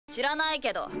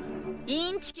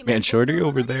Man, Shorty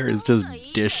over there is just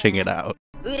dishing it out.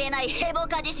 I'm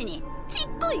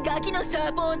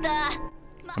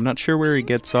not sure where he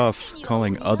gets off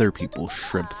calling other people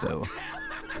shrimp, though.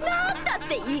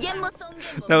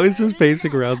 No, he's just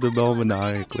pacing around the bell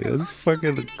maniacally. That's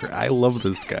fucking... I love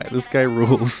this guy. This guy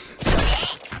rules.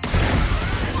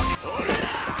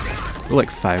 We're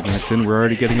like 5 minutes in, we're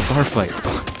already getting a bar fight.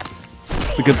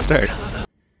 It's a good start.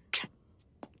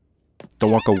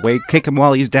 Don't walk away, kick him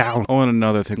while he's down. Oh, and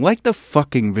another thing, like the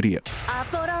fucking video.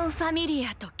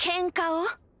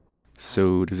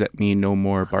 So, does that mean no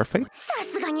more bar fight?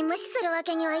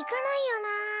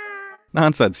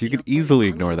 Nonsense, you could easily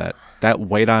ignore that. That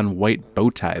white on white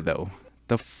bow tie, though.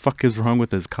 The fuck is wrong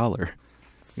with his collar?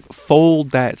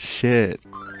 Fold that shit.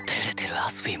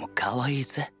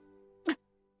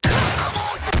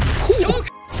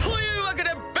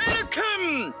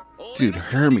 Dude,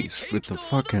 Hermes with the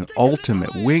fucking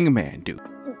ultimate wingman, dude.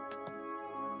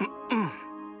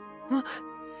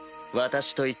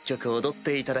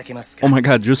 Oh my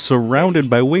god, just surrounded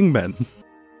by wingmen.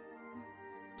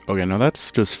 Okay, now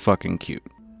that's just fucking cute.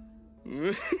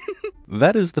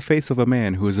 That is the face of a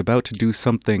man who is about to do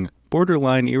something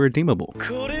borderline irredeemable.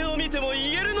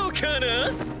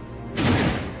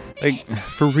 Like,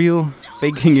 for real?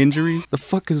 Faking injuries? The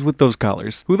fuck is with those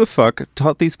collars? Who the fuck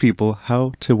taught these people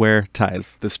how to wear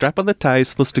ties? The strap on the tie is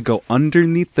supposed to go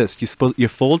underneath this. You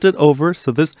fold it over,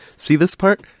 so this, see this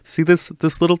part? See this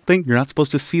little thing? You're not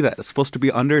supposed to see that. It's supposed to be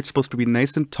under, it's supposed to be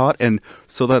nice and taut, and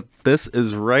so that this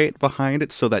is right behind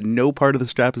it, so that no part of the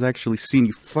strap is actually seen.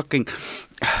 You fucking...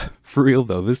 For real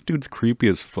though, this dude's creepy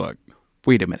as fuck.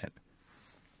 Wait a minute.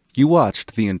 You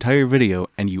watched the entire video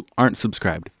and you aren't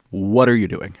subscribed. What are you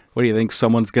doing? What do you think,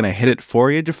 someone's gonna hit it for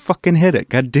you? Just fucking hit it,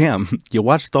 goddamn. You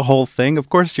watched the whole thing, of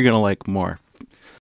course you're gonna like more.